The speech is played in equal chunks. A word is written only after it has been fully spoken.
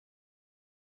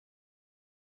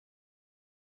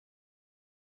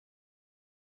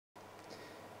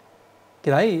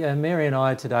G'day, Mary and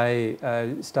I today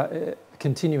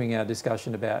continuing our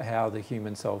discussion about how the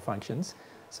human soul functions.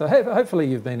 So hopefully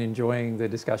you've been enjoying the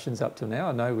discussions up till now.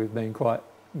 I know we've been quite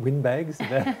windbags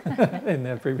about in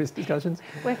our previous discussions.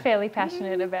 We're fairly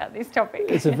passionate about this topic.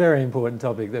 It's a very important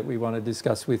topic that we want to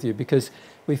discuss with you because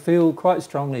we feel quite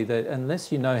strongly that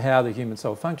unless you know how the human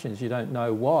soul functions, you don't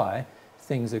know why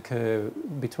things occur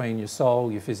between your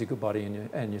soul, your physical body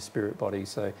and your spirit body.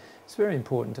 So it's very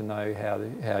important to know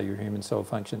how your human soul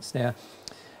functions. Now,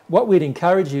 what we'd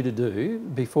encourage you to do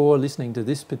before listening to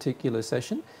this particular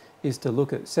session is to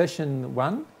look at session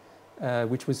 1,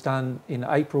 which was done in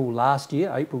April last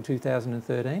year, April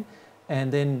 2013,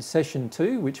 and then session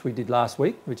 2, which we did last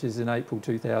week, which is in April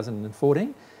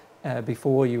 2014,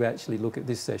 before you actually look at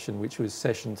this session, which was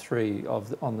session 3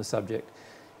 on the subject.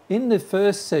 In the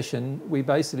first session, we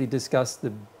basically discussed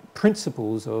the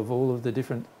principles of all of the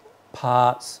different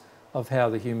parts of how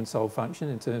the human soul function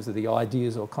in terms of the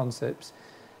ideas or concepts.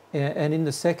 And in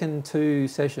the second 2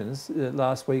 sessions,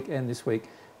 last week and this week,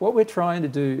 what we're trying to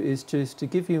do is just to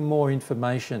give you more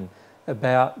information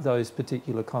about those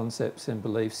particular concepts and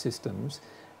belief systems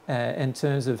in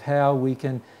terms of how we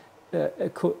can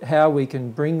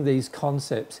bring these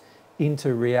concepts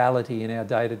into reality in our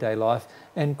day-to-day life,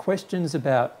 and questions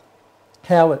about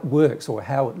how it works or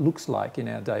how it looks like in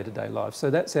our day-to-day life. So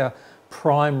that's our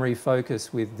primary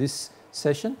focus with this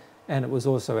session, and it was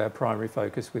also our primary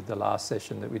focus with the last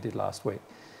session that we did last week.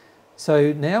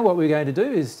 So now what we're going to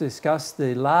do is discuss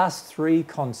the last 3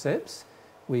 concepts.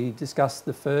 We discussed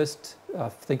the first, I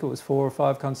think it was 4 or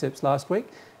 5 concepts last week,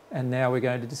 and now we're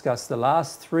going to discuss the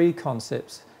last 3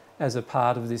 concepts as a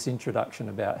part of this introduction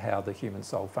about how the human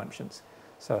soul functions.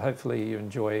 So hopefully you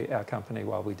enjoy our company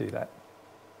while we do that.